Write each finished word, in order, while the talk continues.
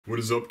What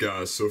is up,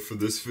 guys? So for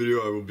this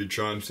video I will be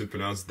trying to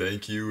pronounce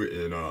thank you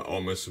in all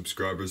my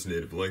subscribers'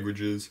 native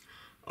languages.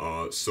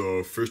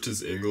 So first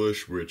is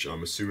English, which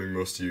I'm assuming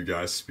most of you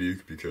guys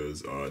speak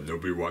because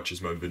nobody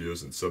watches my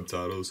videos in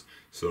subtitles,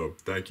 so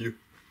thank you.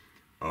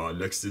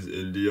 Next is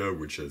India,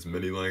 which has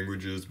many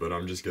languages, but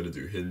I'm just gonna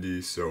do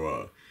Hindi,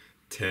 so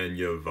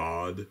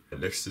Dhanyavad.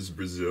 Next is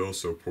Brazil,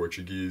 so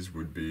Portuguese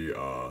would be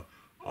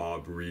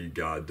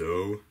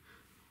Obrigado.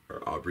 Or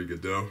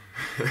Obrigado.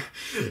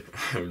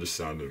 I'm just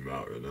sounding them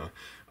out right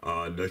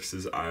now. Next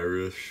is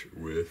Irish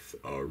with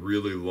a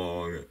really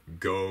long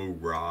Go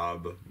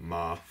Rob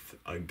Math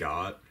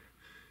Agat.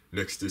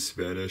 Next is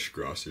Spanish,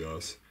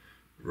 Gracias.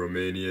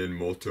 Romanian,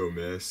 Molto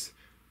Mes.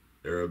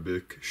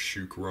 Arabic,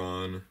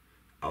 Shukran.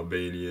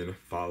 Albanian,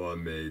 Fala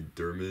Me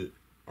Dermot.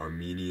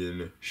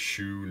 Armenian,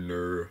 Shu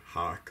Nur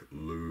Hak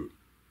Lu.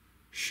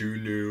 Shu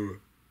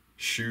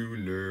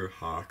Nur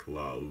Hak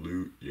La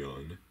Lut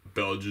Yun.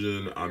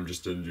 Belgian, I'm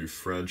just gonna do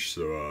French,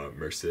 so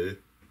merci,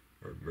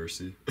 or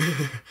mercy.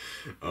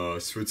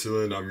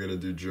 Switzerland, I'm gonna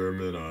do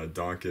German,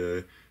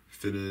 Danke.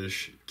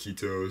 Finnish,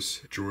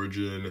 Kitos.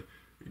 Georgian,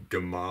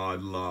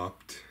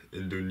 Gamadlapt.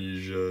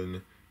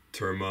 Indonesian,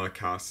 Terma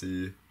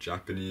Kasih.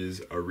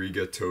 Japanese,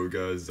 Arigato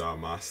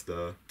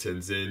Zamasta.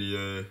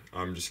 Tanzania,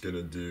 I'm just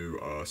gonna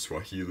do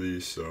Swahili,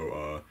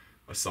 so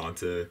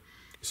Asante.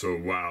 So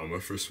wow, my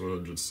first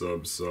 100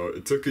 subs. So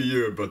it took a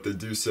year, but they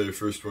do say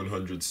first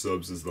 100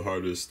 subs is the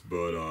hardest,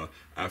 but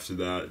after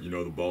that, you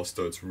know, the ball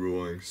starts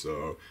rolling,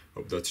 so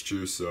hope that's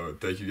true. So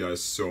thank you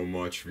guys so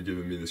much for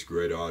giving me this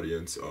great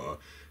audience.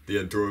 The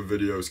Andorra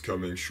video is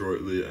coming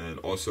shortly, and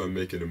also I'm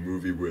making a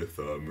movie with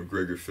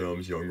McGregor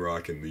Films, Young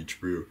Rock, and Leech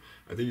Brew.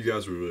 I think you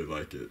guys will really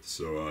like it.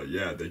 So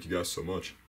yeah, thank you guys so much.